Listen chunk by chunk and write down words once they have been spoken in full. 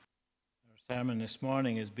Sermon this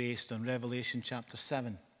morning is based on Revelation chapter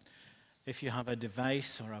 7. If you have a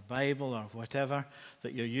device or a Bible or whatever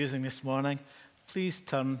that you're using this morning, please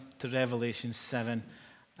turn to Revelation 7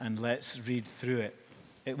 and let's read through it.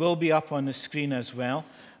 It will be up on the screen as well,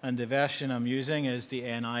 and the version I'm using is the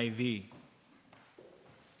NIV.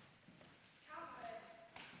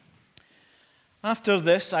 After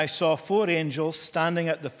this, I saw 4 angels standing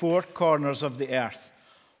at the 4 corners of the earth,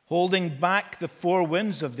 holding back the 4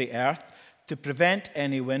 winds of the earth to prevent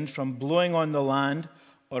any wind from blowing on the land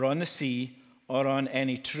or on the sea or on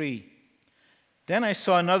any tree. Then I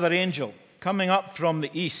saw another angel coming up from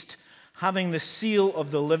the east, having the seal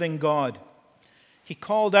of the living God. He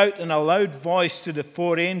called out in a loud voice to the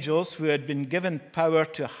 4 angels who had been given power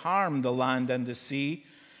to harm the land and the sea,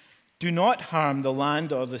 "Do not harm the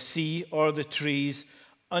land or the sea or the trees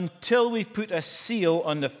until we put a seal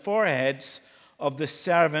on the foreheads of the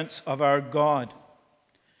servants of our God."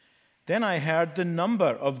 Then I heard the number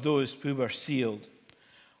of those who were sealed: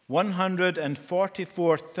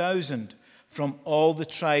 144,000 from all the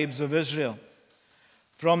tribes of Israel.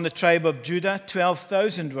 From the tribe of Judah,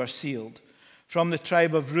 12,000 were sealed. From the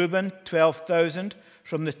tribe of Reuben, 12,000.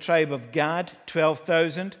 From the tribe of Gad,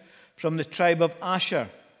 12,000. From the tribe of Asher,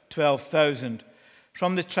 12,000.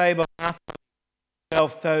 From the tribe of Naphtali,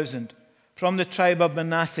 12,000. From the tribe of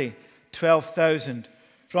Manasseh, 12,000.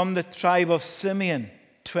 From the tribe of Simeon,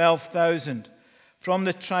 12,000. From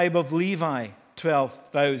the tribe of Levi,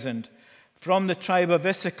 12,000. From the tribe of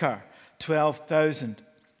Issachar, 12,000.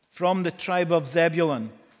 From the tribe of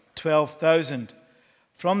Zebulun, 12,000.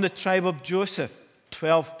 From the tribe of Joseph,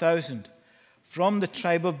 12,000. From the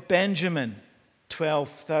tribe of Benjamin,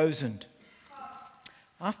 12,000.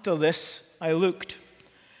 After this, I looked,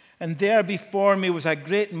 and there before me was a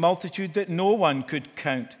great multitude that no one could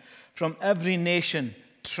count, from every nation,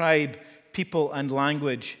 tribe, people, and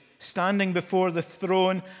language, standing before the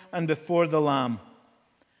throne and before the Lamb.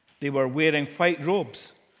 They were wearing white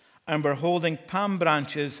robes and were holding palm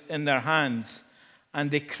branches in their hands,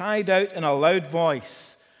 and they cried out in a loud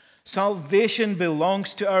voice, "Salvation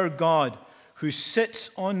belongs to our God, who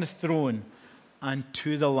sits on the throne, and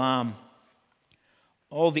to the Lamb."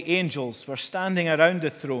 All the angels were standing around the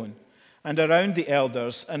throne and around the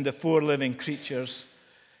elders and the 4 living creatures.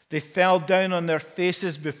 They fell down on their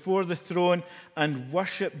faces before the throne and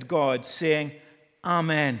worshipped God, saying,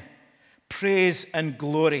 "Amen. Praise and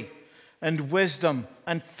glory and wisdom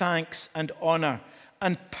and thanks and honor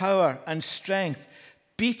and power and strength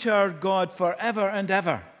be to our God forever and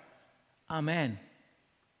ever. Amen."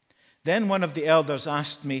 Then one of the elders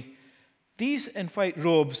asked me, "These in white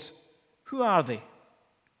robes, who are they?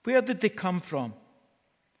 Where did they come from?"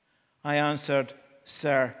 I answered,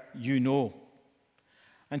 "Sir, you know."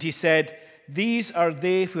 And he said, "These are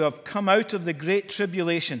they who have come out of the great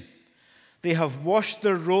tribulation. They have washed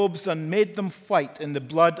their robes and made them white in the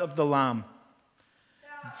blood of the Lamb.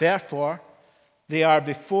 Therefore, they are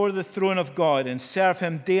before the throne of God and serve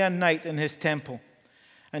him day and night in his temple.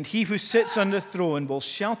 And he who sits on the throne will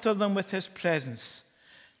shelter them with his presence.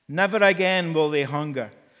 Never again will they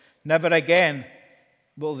hunger. Never again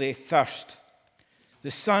will they thirst.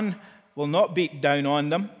 The sun will not beat down on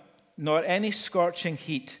them, nor any scorching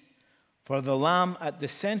heat, for the Lamb at the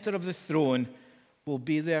center of the throne will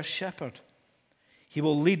be their shepherd. He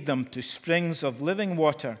will lead them to springs of living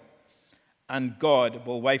water, and God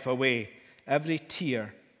will wipe away every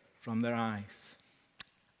tear from their eyes."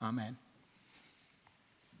 Amen.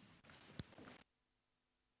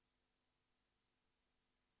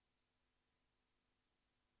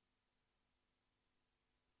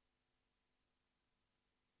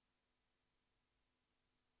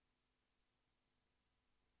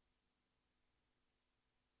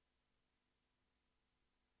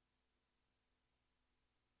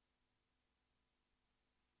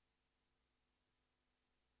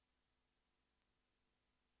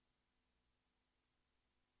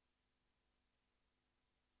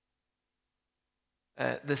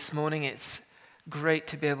 This morning. It's great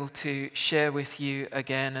to be able to share with you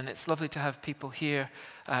again, and it's lovely to have people here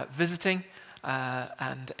visiting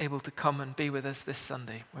and able to come and be with us this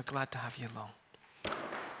Sunday. We're glad to have you along.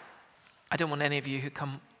 I don't want any of you who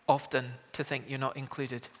come often to think you're not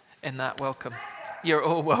included in that welcome. You're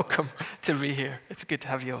all welcome to be here. It's good to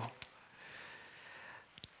have you all.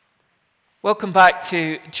 Welcome back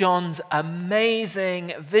to John's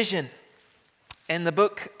amazing vision in the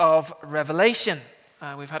book of Revelation.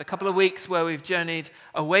 We've had a couple of weeks where we've journeyed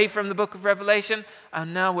away from the book of Revelation,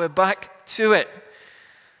 and now we're back to it.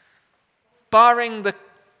 Barring the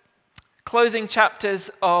closing chapters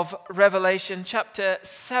of Revelation, chapter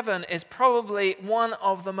 7 is probably one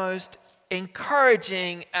of the most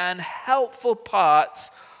encouraging and helpful parts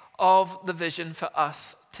of the vision for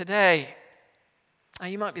us today. Now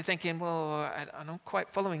you might be thinking, well, I'm not quite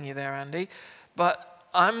following you there, Andy, but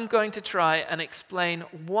I'm going to try and explain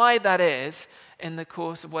why that is in the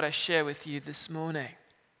course of what I share with you this morning.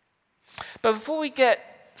 But before we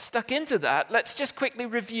get stuck into that, let's just quickly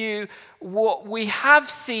review what we have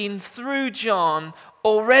seen through John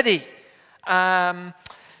already.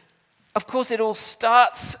 Of course, it all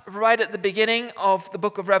starts right at the beginning of the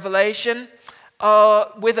book of Revelation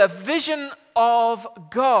with a vision of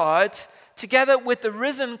God together with the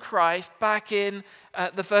risen Christ back in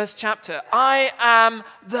the first chapter. I am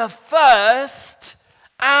the first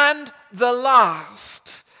and the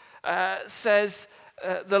last, says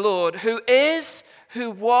the Lord, who is, who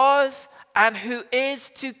was, and who is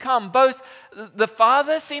to come. Both the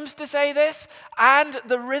Father seems to say this, and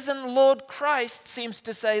the risen Lord Christ seems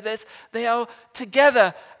to say this. They are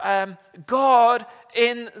together, God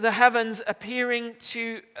in the heavens appearing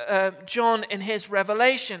to John in his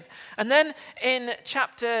revelation. And then in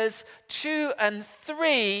chapters 2 and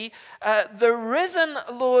 3, the risen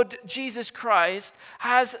Lord Jesus Christ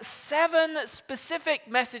has 7 specific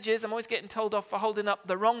messages. I'm always getting told off for holding up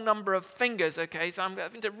the wrong number of fingers, okay? So I'm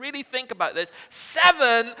having to really think about this.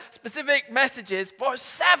 7 specific messages for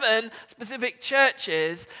 7 specific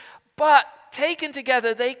churches, but taken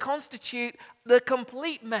together, they constitute the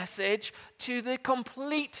complete message to the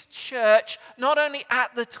complete church, not only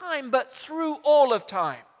at the time, but through all of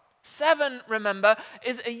time. 7, remember,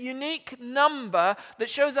 is a unique number that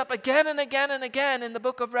shows up again and again and again in the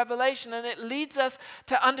book of Revelation, and it leads us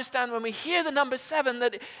to understand when we hear the number 7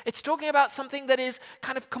 that it's talking about something that is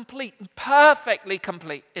kind of complete, perfectly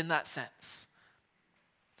complete in that sense.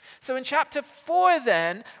 So in chapter 4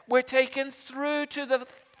 then, we're taken through to the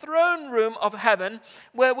throne room of heaven,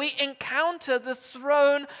 where we encounter the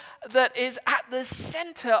throne that is at the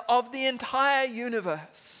center of the entire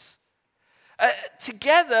universe,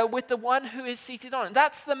 together with the one who is seated on it.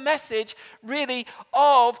 That's the message, really,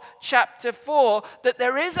 of chapter 4, that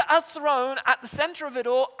there is a throne at the center of it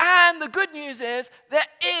all, and the good news is there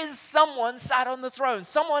is someone sat on the throne.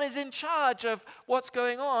 Someone is in charge of what's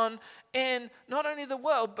going on in not only the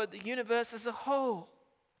world, but the universe as a whole.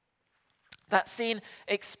 That scene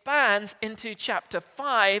expands into chapter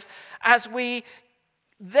 5 as we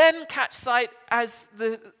then catch sight, as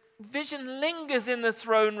the vision lingers in the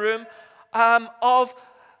throne room, of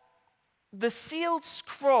the sealed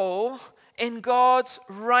scroll in God's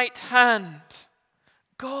right hand.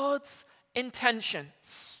 God's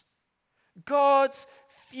intentions. God's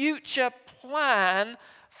future plan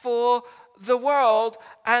for the world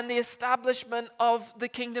and the establishment of the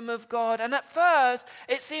kingdom of God. And at first,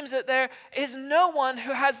 it seems that there is no one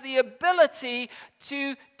who has the ability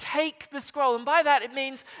to take the scroll. And by that, it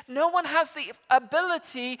means no one has the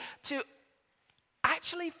ability to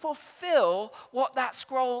actually fulfill what that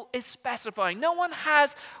scroll is specifying. No one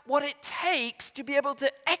has what it takes to be able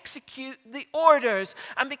to execute the orders.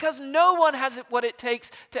 And because no one has what it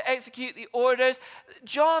takes to execute the orders,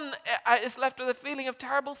 John is left with a feeling of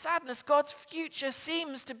terrible sadness. God's future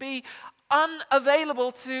seems to be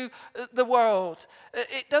unavailable to the world.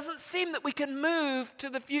 It doesn't seem that we can move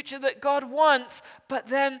to the future that God wants, but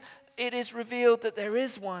then it is revealed that there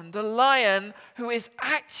is one. The lion, who is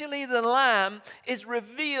actually the lamb, is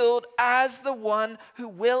revealed as the one who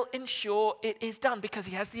will ensure it is done, because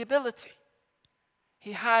he has the ability.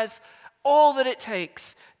 He has all that it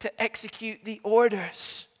takes to execute the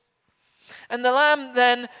orders. And the lamb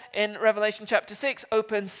then, in Revelation chapter 6,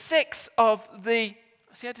 opens 6 of the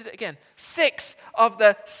 6 of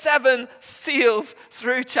the 7 seals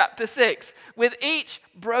through chapter 6, with each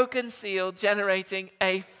broken seal generating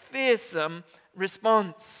a fearsome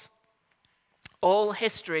response. All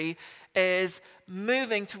history is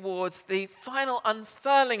moving towards the final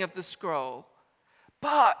unfurling of the scroll,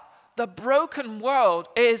 but the broken world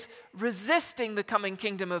is resisting the coming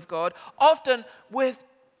kingdom of God, often with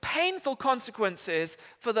painful consequences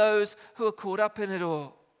for those who are caught up in it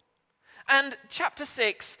all. And chapter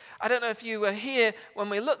 6, I don't know if you were here when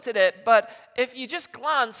we looked at it, but if you just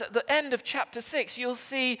glance at the end of chapter 6, you'll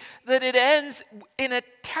see that it ends in a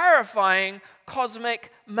terrifying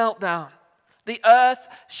cosmic meltdown. The earth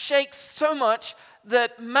shakes so much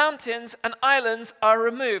that mountains and islands are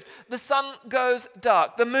removed. The sun goes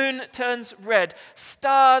dark. The moon turns red.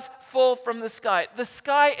 Stars fall from the sky. The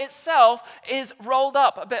sky itself is rolled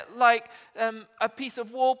up, a bit like a piece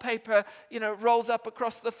of wallpaper, rolls up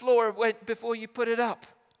across the floor before you put it up.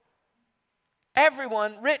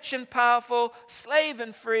 Everyone, rich and powerful, slave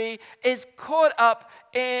and free, is caught up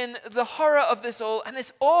in the horror of this all. And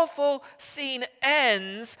this awful scene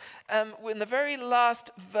ends in the very last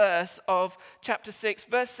verse of chapter 6,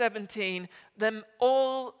 verse 17, them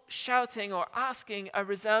all shouting or asking a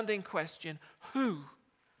resounding question: who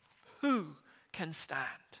can stand?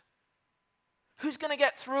 Who's going to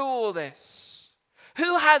get through all this?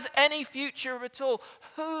 Who has any future at all?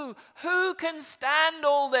 Who can stand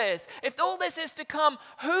all this? If all this is to come,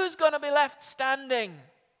 who's going to be left standing?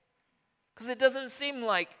 Because it doesn't seem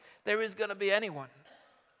like there is going to be anyone.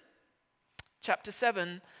 Chapter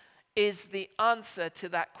 7 is the answer to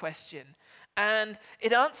that question. And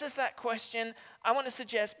it answers that question, I want to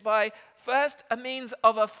suggest, by first a means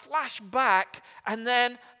of a flashback and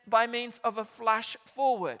then by means of a flash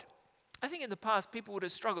forward. I think in the past people would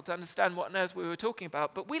have struggled to understand what on earth we were talking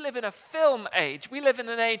about, but we live in a film age. We live in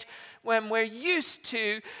an age when we're used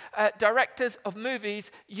to directors of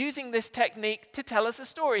movies using this technique to tell us a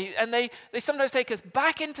story. And they sometimes take us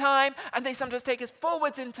back in time and they sometimes take us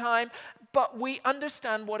forwards in time, but we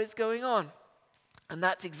understand what is going on. And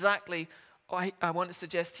that's exactly I want to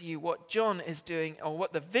suggest to you what John is doing, or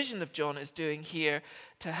what the vision of John is doing here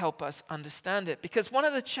to help us understand it. Because one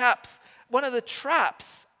of the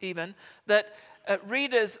traps even that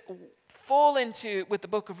readers fall into with the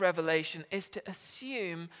book of Revelation is to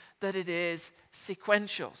assume that it is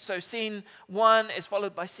sequential. So scene 1 is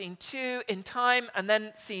followed by scene 2 in time, and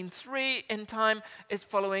then scene 3 in time is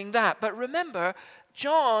following that. But remember,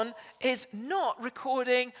 John is not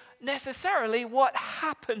recording necessarily what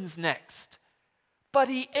happens next, but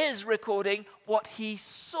he is recording what he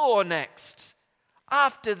saw next.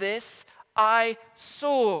 After this, I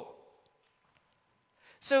saw.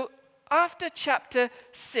 So after chapter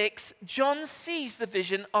 6, John sees the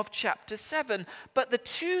vision of chapter 7. But the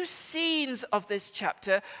two scenes of this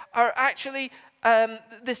chapter are actually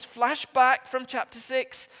this flashback from chapter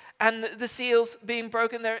 6 and the seals being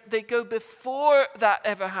broken. They go before that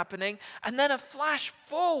ever happening. And then a flash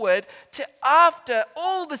forward to after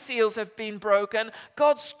all the seals have been broken,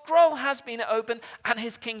 God's scroll has been opened, and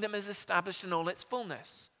his kingdom is established in all its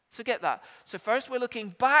fullness. So get that. So first we're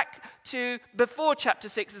looking back to before chapter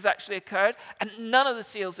 6 has actually occurred and none of the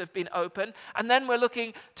seals have been opened. And then we're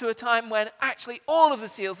looking to a time when actually all of the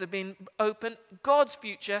seals have been opened. God's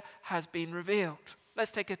future has been revealed.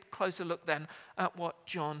 Let's take a closer look then at what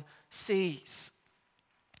John sees.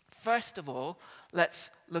 First of all,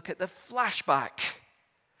 let's look at the flashback.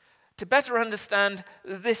 To better understand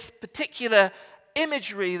this particular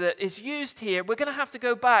imagery that is used here, we're going to have to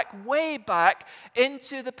go back, way back,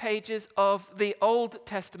 into the pages of the Old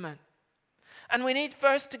Testament. And we need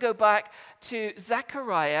first to go back to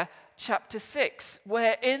Zechariah chapter 6,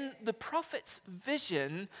 where in the prophet's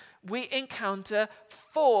vision, we encounter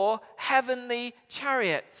 4 heavenly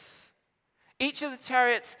chariots. Each of the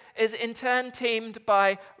chariots is in turn teamed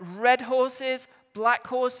by red horses, black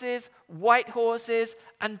horses, white horses,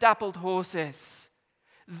 and dappled horses.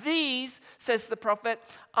 These, says the prophet,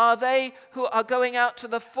 are they who are going out to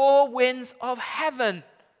the 4 winds of heaven.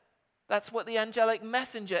 That's what the angelic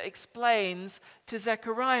messenger explains to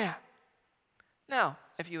Zechariah. Now,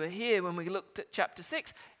 if you were here when we looked at chapter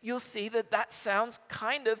 6, you'll see that sounds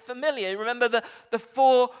kind of familiar. Remember the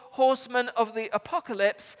 4 horsemen of the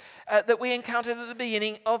apocalypse that we encountered at the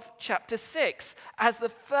beginning of chapter 6 as the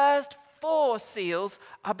first 4 seals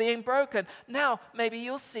are being broken. Now, maybe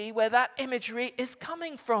you'll see where that imagery is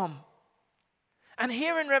coming from. And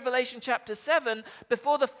here in Revelation chapter 7,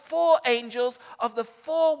 before the 4 angels of the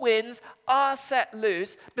 4 winds are set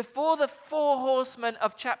loose, before the 4 horsemen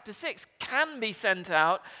of chapter 6 can be sent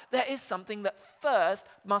out, there is something that first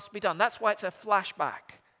must be done. That's why it's a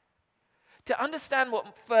flashback. To understand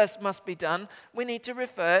what first must be done, we need to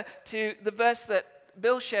refer to the verse that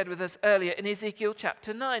Bill shared with us earlier in Ezekiel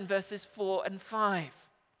chapter 9, verses 4 and 5.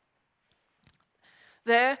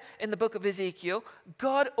 There, in the book of Ezekiel,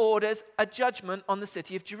 God orders a judgment on the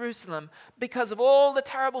city of Jerusalem because of all the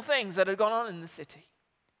terrible things that had gone on in the city.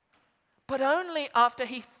 But only after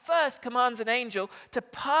he first commands an angel to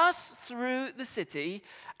pass through the city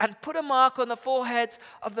and put a mark on the foreheads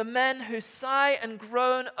of the men who sigh and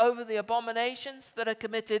groan over the abominations that are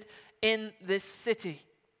committed in this city.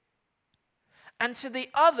 And to the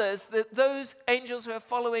others, those angels who are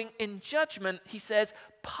following in judgment, he says,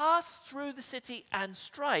 pass through the city and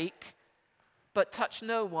strike, but touch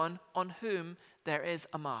no one on whom there is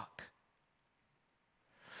a mark.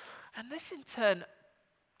 And this in turn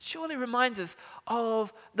surely reminds us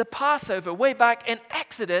of the Passover way back in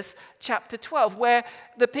Exodus chapter 12, where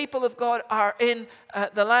the people of God are in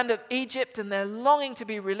the land of Egypt and they're longing to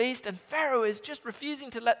be released, and Pharaoh is just refusing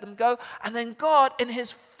to let them go. And then God, in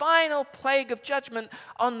his final plague of judgment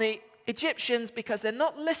on the Egyptians, because they're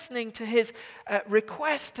not listening to his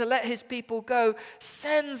request to let his people go,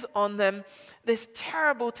 sends on them this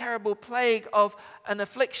terrible, terrible plague of an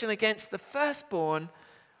affliction against the firstborn.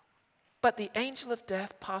 But the angel of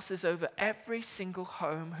death passes over every single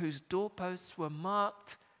home whose doorposts were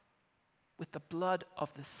marked with the blood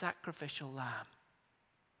of the sacrificial lamb.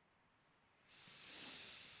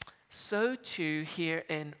 So too here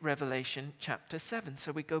in Revelation chapter 7.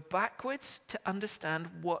 So we go backwards to understand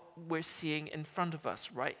what we're seeing in front of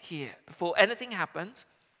us right here. Before anything happens,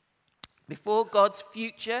 before God's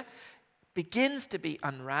future begins to be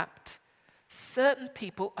unwrapped, certain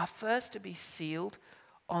people are first to be sealed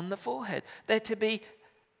on the forehead. They're to be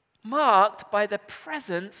marked by the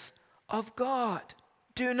presence of God.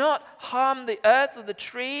 Do not harm the earth or the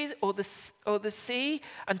trees or the sea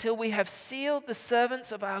until we have sealed the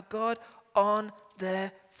servants of our God on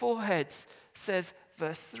their foreheads, says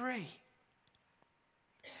verse 3.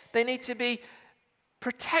 They need to be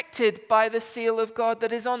protected by the seal of God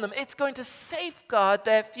that is on them. It's going to safeguard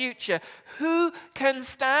their future. Who can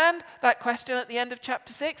stand? That question at the end of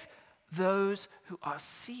chapter 6. Those who are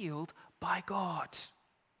sealed by God.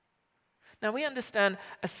 Now we understand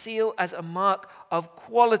a seal as a mark of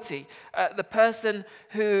quality. The person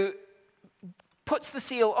who puts the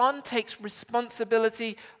seal on takes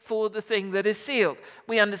responsibility for the thing that is sealed.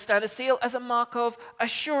 We understand a seal as a mark of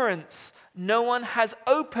assurance. No one has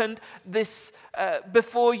opened this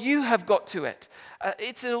before you have got to it.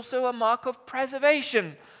 It's also a mark of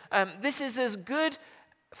preservation. This is as good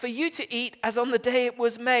for you to eat as on the day it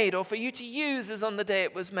was made, or for you to use as on the day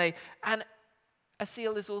it was made. And a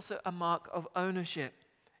seal is also a mark of ownership.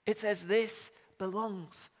 It says, this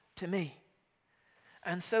belongs to me.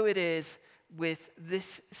 And so it is with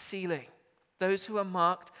this sealing. Those who are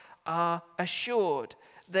marked are assured,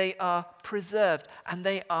 they are preserved, and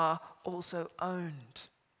they are also owned.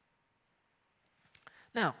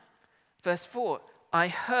 Now, verse 4, I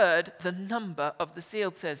heard the number of the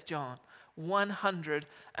sealed, says John,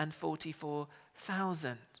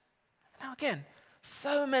 144,000. Now again,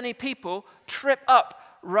 so many people trip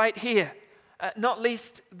up right here, not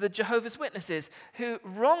least the Jehovah's Witnesses, who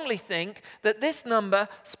wrongly think that this number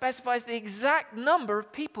specifies the exact number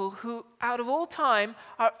of people who, out of all time,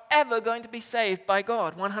 are ever going to be saved by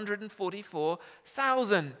God,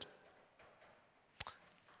 144,000.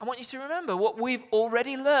 I want you to remember what we've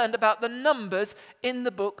already learned about the numbers in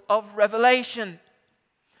the book of Revelation.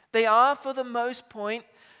 They are, for the most part,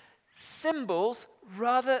 symbols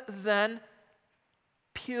rather than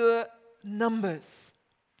pure numbers.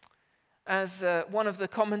 As one of the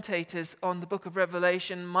commentators on the book of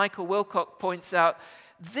Revelation, Michael Wilcock, points out,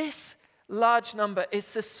 this large number is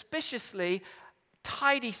suspiciously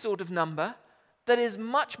tidy sort of number that is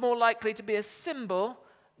much more likely to be a symbol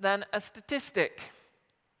than a statistic.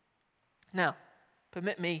 Now,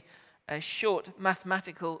 permit me a short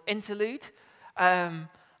mathematical interlude.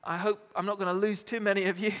 I hope I'm not going to lose too many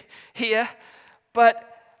of you here.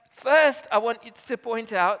 But first, I want you to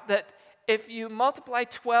point out that if you multiply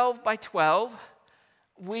 12 by 12,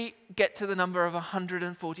 we get to the number of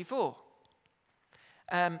 144.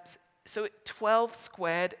 So 12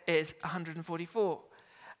 squared is 144.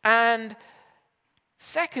 And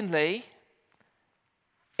secondly,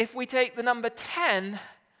 if we take the number 10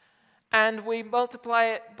 and we multiply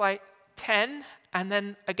it by 10 and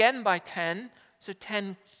then again by 10, so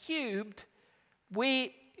 10 cubed,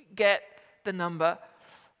 we get the number,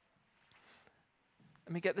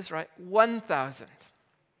 let me get this right, 1,000.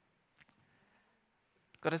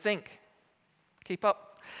 Got to think. Keep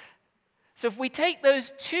up. So if we take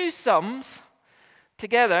those two sums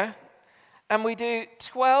together and we do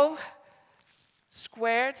 12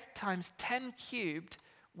 squared times 10 cubed,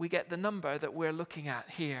 we get the number that we're looking at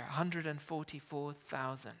here,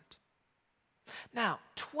 144,000. Now,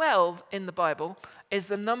 12 in the Bible is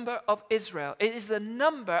the number of Israel. It is the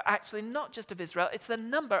number, actually, not just of Israel, it's the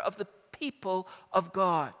number of the people of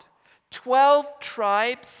God. 12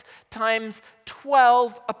 tribes times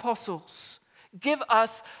 12 apostles give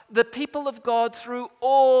us the people of God through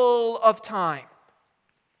all of time.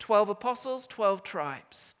 12 apostles, 12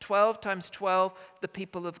 tribes. 12 times 12, the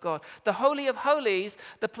people of God. The Holy of Holies,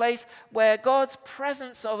 the place where God's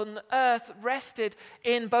presence on earth rested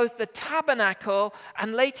in both the tabernacle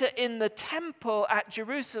and later in the temple at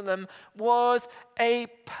Jerusalem, was a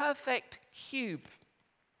perfect cube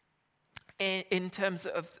in terms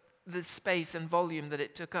of the space and volume that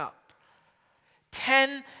it took up.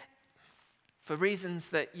 10, for reasons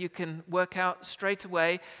that you can work out straight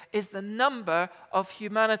away, is the number of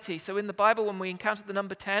humanity. So in the Bible, when we encounter the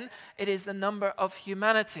number 10, it is the number of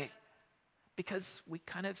humanity. Because we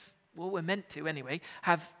we're meant to anyway,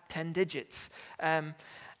 have 10 digits.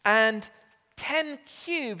 And 10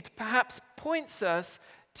 cubed perhaps points us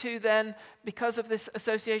to then, because of this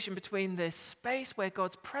association between this space where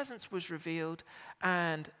God's presence was revealed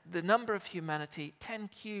and the number of humanity, 10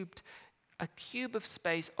 cubed, a cube of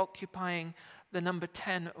space occupying the number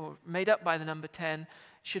 10 or made up by the number 10,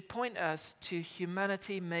 should point us to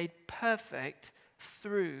humanity made perfect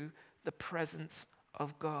through the presence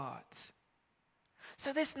of God.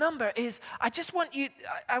 So this number is, I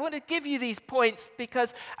want to give you these points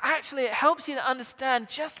because actually it helps you to understand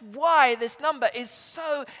just why this number is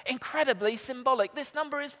so incredibly symbolic. This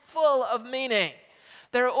number is full of meaning.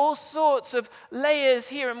 There are all sorts of layers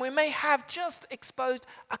here, and we may have just exposed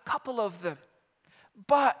a couple of them.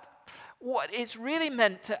 But what it's really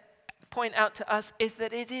meant to point out to us is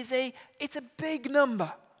that it's a big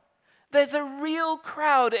number. There's a real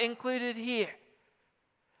crowd included here.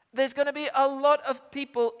 There's going to be a lot of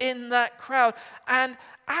people in that crowd. And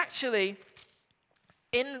actually,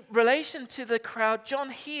 in relation to the crowd, John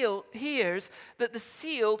hears that the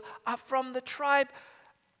sealed are from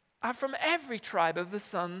every tribe of the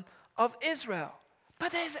son of Israel.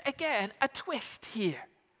 But there's, again, a twist here.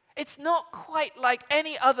 It's not quite like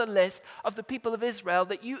any other list of the people of Israel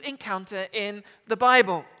that you encounter in the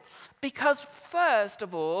Bible. Because first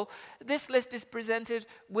of all, this list is presented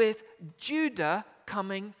with Judah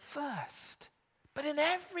coming first. But in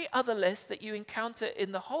every other list that you encounter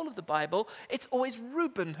in the whole of the Bible, it's always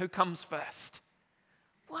Reuben who comes first.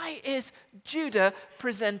 Why is Judah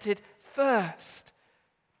presented first?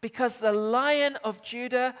 Because the Lion of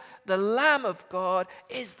Judah, the Lamb of God,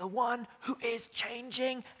 is the one who is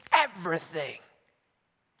changing everything.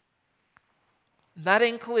 That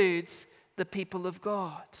includes the people of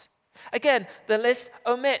God. Again, the list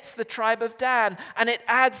omits the tribe of Dan, and it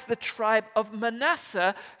adds the tribe of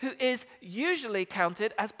Manasseh, who is usually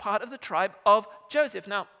counted as part of the tribe of Joseph.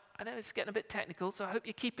 Now, I know it's getting a bit technical, so I hope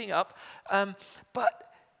you're keeping up. But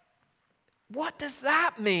what does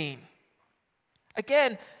that mean?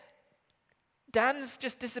 Again, Dan's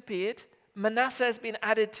just disappeared. Manasseh has been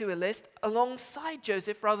added to a list alongside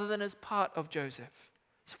Joseph rather than as part of Joseph.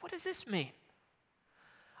 So what does this mean?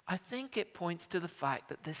 I think it points to the fact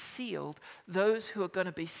that the sealed, those who are going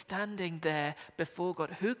to be standing there before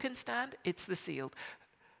God. Who can stand? It's the sealed.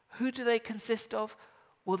 Who do they consist of?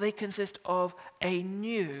 Well, they consist of a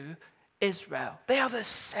new Israel. They are the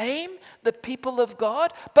same, the people of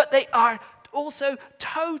God, but they are also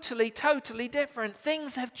totally, totally different.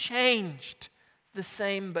 Things have changed. The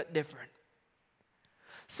same but different.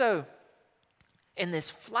 So, in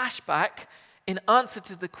this flashback, in answer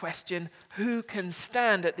to the question, who can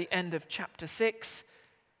stand at the end of chapter 6,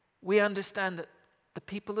 we understand that the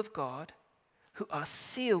people of God who are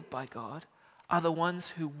sealed by God are the ones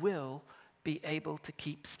who will be able to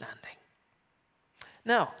keep standing.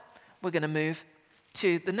 Now, we're going to move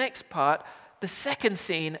to the next part, the second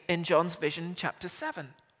scene in John's vision, chapter 7.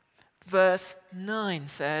 Verse 9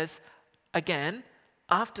 says, again,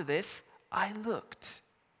 after this, I looked.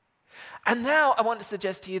 And now I want to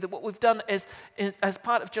suggest to you that what we've done is as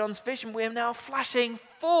part of John's vision, we are now flashing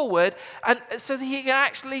forward, and so that he can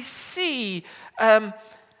actually see a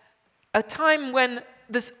time when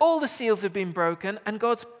all the seals have been broken and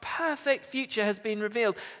God's perfect future has been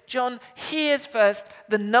revealed. John hears first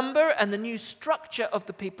the number and the new structure of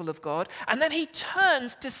the people of God, and then he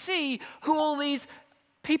turns to see who all these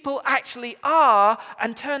people actually are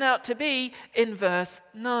and turn out to be in verse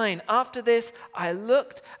 9. After this, I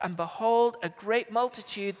looked, and behold, a great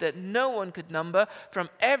multitude that no one could number,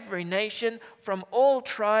 from every nation, from all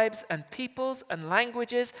tribes and peoples and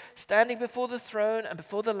languages, standing before the throne and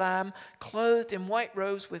before the Lamb, clothed in white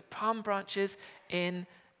robes with palm branches in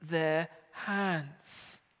their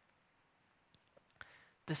hands.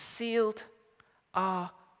 The sealed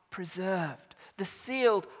are preserved. The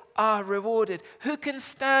sealed are rewarded. Who can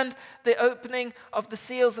stand the opening of the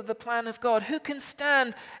seals of the plan of God? Who can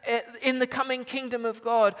stand in the coming kingdom of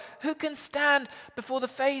God? Who can stand before the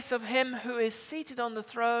face of him who is seated on the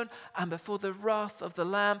throne and before the wrath of the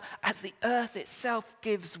Lamb as the earth itself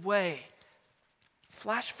gives way?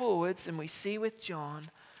 Flash forwards and we see with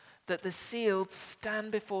John that the sealed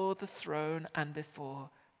stand before the throne and before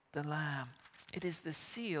the Lamb. It is the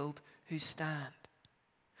sealed who stand.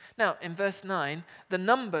 Now, in verse 9, the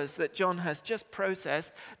numbers that John has just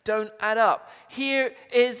processed don't add up. Here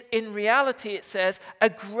is, in reality, it says, a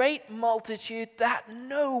great multitude that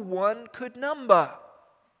no one could number.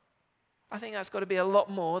 I think that's got to be a lot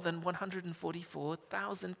more than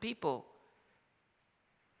 144,000 people,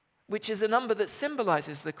 which is a number that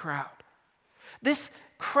symbolizes the crowd. This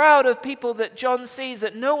crowd of people that John sees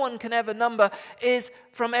that no one can ever number is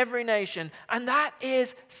from every nation, and that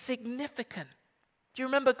is significant. Do you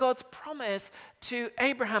remember God's promise to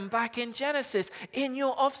Abraham back in Genesis? In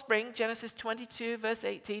your offspring, Genesis 22, verse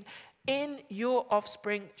 18, in your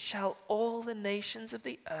offspring shall all the nations of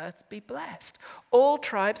the earth be blessed. All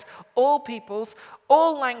tribes, all peoples,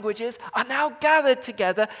 all languages are now gathered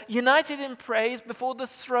together, united in praise before the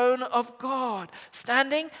throne of God,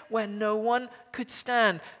 standing where no one could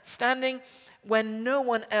stand, standing when no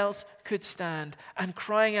one else could stand, and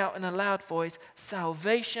crying out in a loud voice,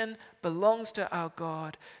 salvation belongs to our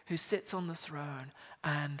God who sits on the throne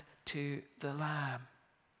and to the Lamb.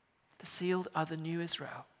 The sealed are the new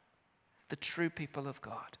Israel, the true people of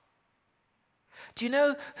God. Do you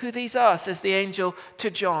know who these are, says the angel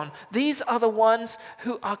to John? These are the ones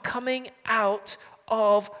who are coming out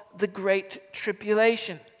of the great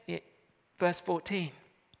tribulation. Verse 14.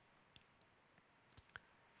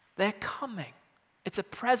 They're coming. It's a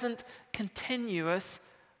present continuous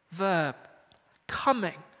verb.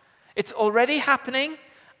 Coming. It's already happening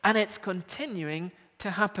and it's continuing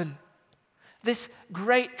to happen. This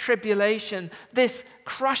great tribulation, this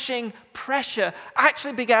crushing pressure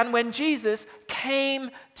actually began when Jesus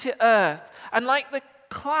came to earth. And like the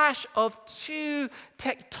clash of two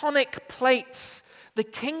tectonic plates, the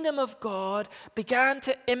kingdom of God began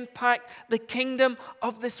to impact the kingdom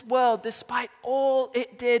of this world, despite all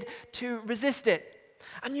it did to resist it.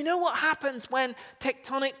 And you know what happens when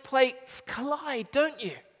tectonic plates collide, don't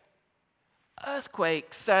you?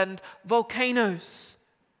 Earthquakes and volcanoes.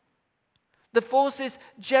 The forces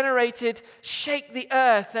generated shake the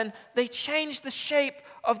earth and they change the shape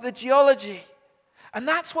of the geology. And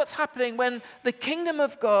that's what's happening when the kingdom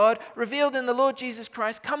of God, revealed in the Lord Jesus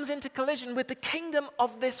Christ, comes into collision with the kingdom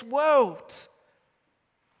of this world.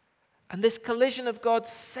 And this collision of God's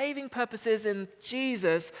saving purposes in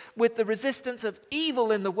Jesus with the resistance of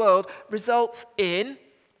evil in the world results in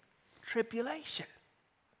tribulation.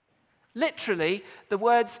 Literally, the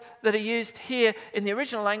words that are used here in the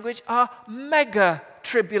original language are mega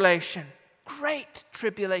tribulation, great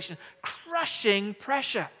tribulation, crushing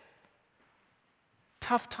pressure.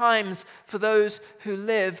 Tough times for those who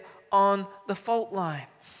live on the fault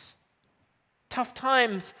lines. Tough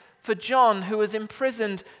times for John, who was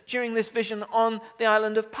imprisoned during this vision on the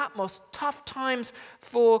island of Patmos. Tough times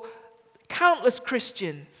for countless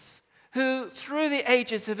Christians who, through the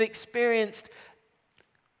ages, have experienced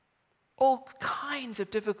all kinds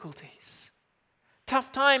of difficulties.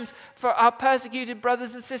 Tough times for our persecuted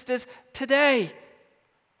brothers and sisters today,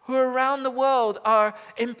 who around the world are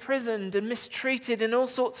imprisoned and mistreated in all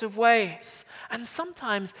sorts of ways. And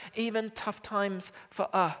sometimes even tough times for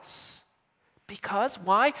us. Because,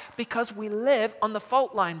 why? Because we live on the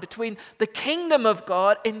fault line between the kingdom of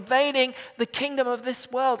God invading the kingdom of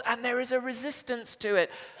this world, and there is a resistance to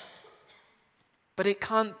it. But it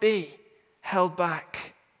can't be held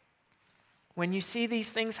back. When you see these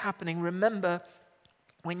things happening, remember,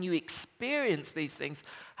 when you experience these things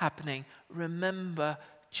happening, remember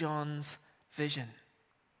John's vision.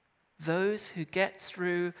 Those who get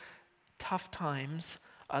through tough times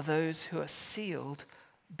are those who are sealed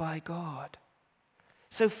by God.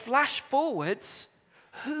 So flash forwards,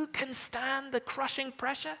 who can stand the crushing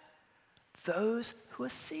pressure? Those who are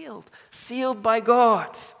sealed by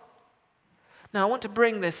God. Now, I want to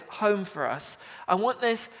bring this home for us. I want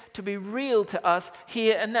this to be real to us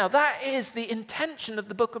here and now. That is the intention of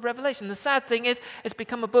the book of Revelation. The sad thing is, it's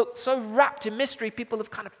become a book so wrapped in mystery, people have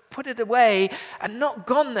kind of put it away and not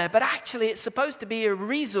gone there. But actually, it's supposed to be a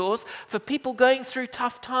resource for people going through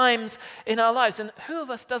tough times in our lives. And who of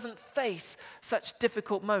us doesn't face such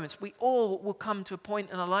difficult moments? We all will come to a point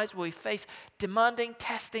in our lives where we face demanding,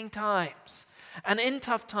 testing times. And in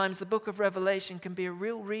tough times, the book of Revelation can be a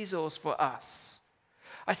real resource for us.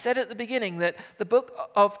 I said at the beginning that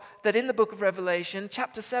in the book of Revelation,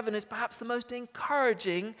 chapter 7 is perhaps the most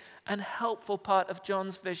encouraging and helpful part of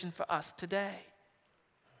John's vision for us today.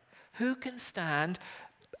 Who can stand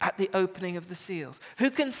at the opening of the seals? Who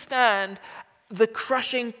can stand the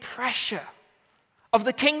crushing pressure of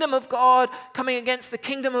the kingdom of God coming against the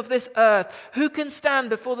kingdom of this earth? Who can stand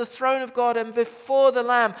before the throne of God and before the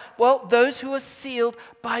Lamb? Well, those who are sealed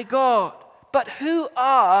by God. But who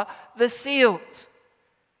are the sealed?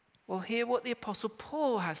 Well, hear what the Apostle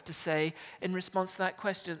Paul has to say in response to that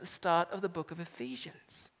question at the start of the book of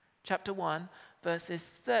Ephesians, chapter 1, verses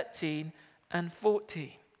 13 and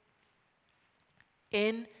 14.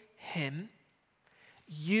 In him,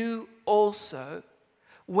 you also,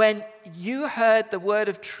 when you heard the word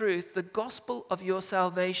of truth, the gospel of your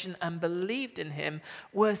salvation, and believed in him,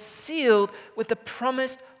 were sealed with the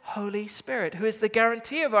promised Holy Spirit, who is the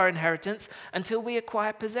guarantee of our inheritance until we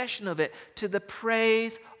acquire possession of it, to the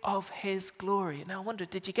praise of his glory. Now I wonder,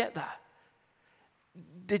 did you get that?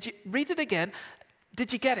 Did you read it again?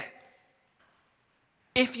 Did you get it?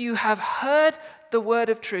 If you have heard the word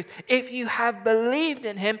of truth, if you have believed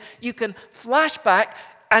in him, you can flash back,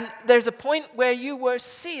 and there's a point where you were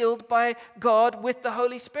sealed by God with the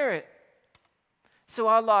Holy Spirit. So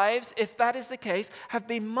our lives, if that is the case, have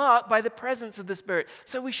been marked by the presence of the Spirit.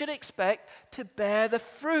 So we should expect to bear the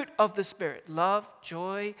fruit of the Spirit: love,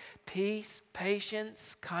 joy, peace,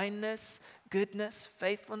 patience, kindness, goodness,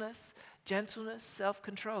 faithfulness, gentleness,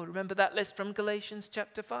 self-control. Remember that list from Galatians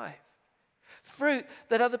chapter 5. Fruit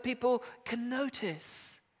that other people can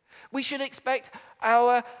notice. We should expect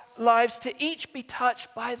our lives to each be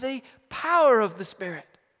touched by the power of the Spirit.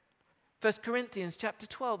 1 Corinthians chapter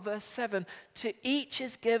 12, verse 7, to each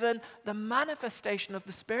is given the manifestation of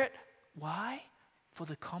the Spirit. Why? For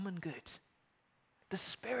the common good. The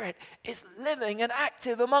Spirit is living and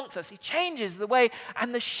active amongst us. He changes the way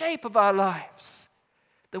and the shape of our lives,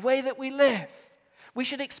 the way that we live. We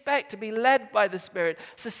should expect to be led by the Spirit,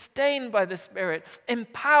 sustained by the Spirit,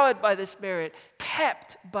 empowered by the Spirit,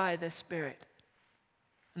 kept by the Spirit.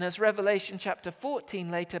 And as Revelation chapter 14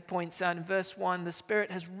 later points out in verse 1, the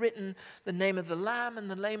Spirit has written the name of the Lamb and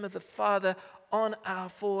the name of the Father on our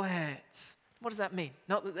foreheads. What does that mean?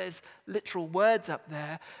 Not that there's literal words up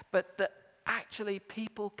there, but that actually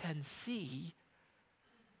people can see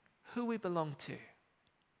who we belong to,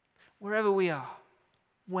 wherever we are,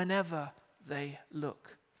 whenever they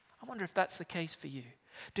look. I wonder if that's the case for you.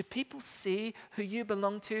 Do people see who you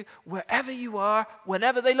belong to wherever you are,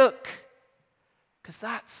 whenever they look? Because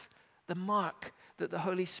that's the mark that the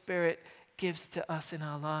Holy Spirit gives to us in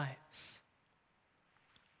our lives.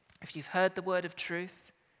 If you've heard the word of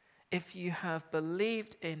truth, if you have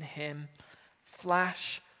believed in him,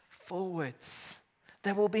 flash forwards.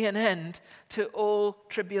 There will be an end to all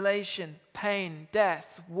tribulation, pain,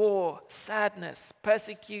 death, war, sadness,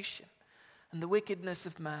 persecution, and the wickedness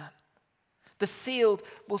of man. The sealed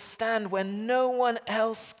will stand where no one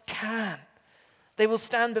else can. They will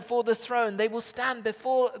stand before the throne. They will stand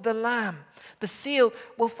before the Lamb. The sealed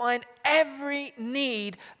will find every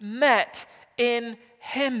need met in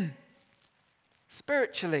him.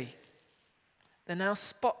 Spiritually, they're now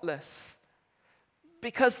spotless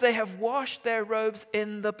because they have washed their robes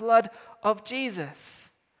in the blood of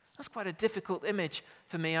Jesus. That's quite a difficult image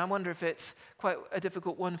for me. I wonder if it's quite a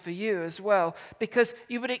difficult one for you as well, because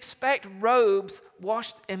you would expect robes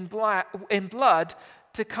washed in blood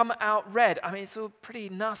to come out red. I mean, it's a pretty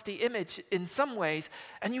nasty image in some ways,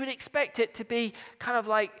 and you would expect it to be kind of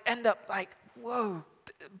like, end up like, whoa.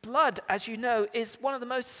 Blood, as you know, is one of the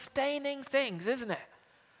most staining things, isn't it?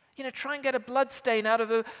 You know, try and get a blood stain out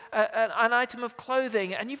of an item of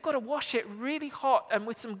clothing, and you've got to wash it really hot and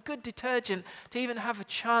with some good detergent to even have a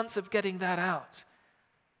chance of getting that out.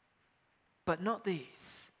 But not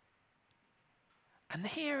these. And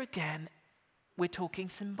here again, we're talking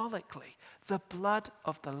symbolically. The blood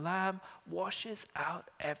of the Lamb washes out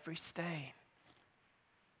every stain.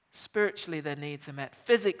 Spiritually, their needs are met.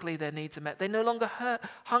 Physically, their needs are met. They no longer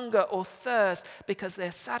hunger or thirst because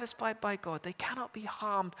they're satisfied by God. They cannot be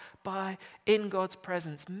harmed in God's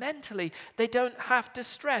presence. Mentally, they don't have to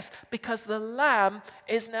stress because the Lamb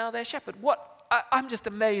is now their shepherd. I'm just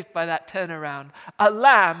amazed by that turnaround. A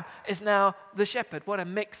lamb is now the shepherd. What a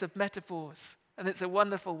mix of metaphors. And it's a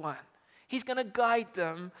wonderful one. He's going to guide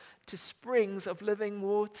them to springs of living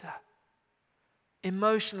water.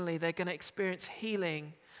 Emotionally, they're going to experience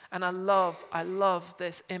healing. And I love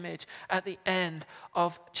this image at the end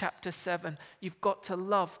of chapter 7. You've got to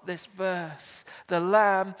love this verse. The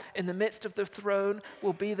Lamb in the midst of the throne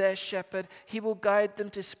will be their shepherd. He will guide them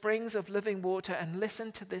to springs of living water. And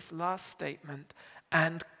listen to this last statement.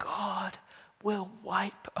 And God will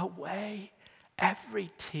wipe away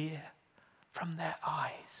every tear from their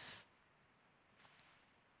eyes.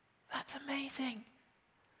 That's amazing.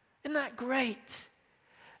 Isn't that great?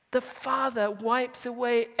 The Father wipes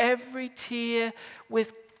away every tear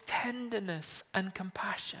with tenderness and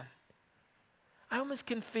compassion. I almost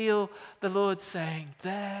can feel the Lord saying,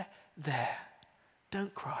 there,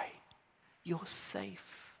 don't cry. You're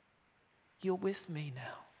safe. You're with me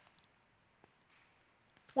now.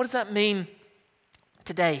 What does that mean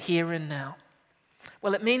today, here and now?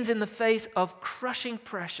 Well, it means in the face of crushing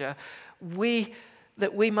pressure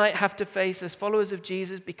that we might have to face as followers of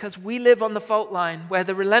Jesus, because we live on the fault line where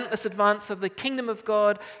the relentless advance of the kingdom of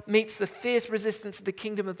God meets the fierce resistance of the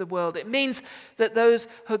kingdom of the world. It means that those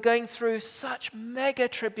who are going through such mega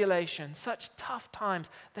tribulation, such tough times,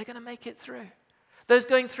 they're going to make it through. Those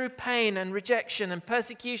going through pain and rejection and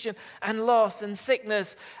persecution and loss and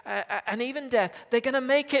sickness and even death, they're going to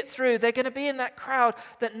make it through. They're going to be in that crowd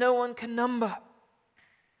that no one can number.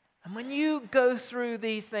 And when you go through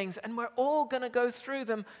these things, and we're all going to go through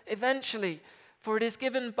them eventually, for it is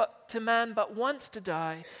given to man but once to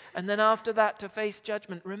die, and then after that to face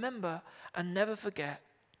judgment, remember and never forget,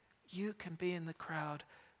 you can be in the crowd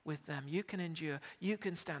with them. You can endure. You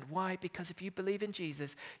can stand. Why? Because if you believe in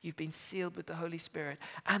Jesus, you've been sealed with the Holy Spirit,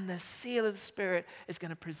 and the seal of the Spirit is going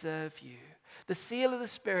to preserve you. The seal of the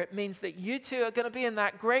Spirit means that you too are going to be in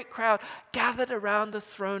that great crowd gathered around the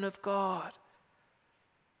throne of God.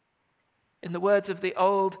 In the words of the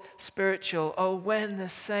old spiritual, oh, when the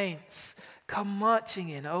saints come marching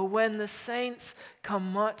in, oh, when the saints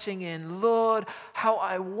come marching in, Lord, how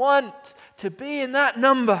I want to be in that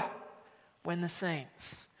number when the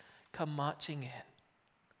saints come marching in.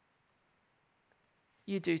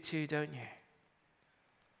 You do too, don't you?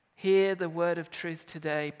 Hear the word of truth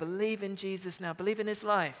today. Believe in Jesus now. Believe in his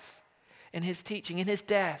life, in his teaching, in his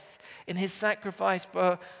death, in his sacrifice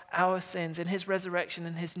for our sins, in his resurrection,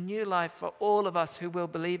 in his new life for all of us who will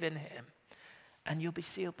believe in him. And you'll be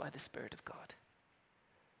sealed by the Spirit of God.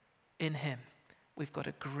 In him, we've got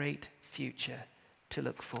a great future to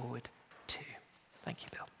look forward to. Thank you,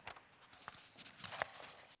 Bill.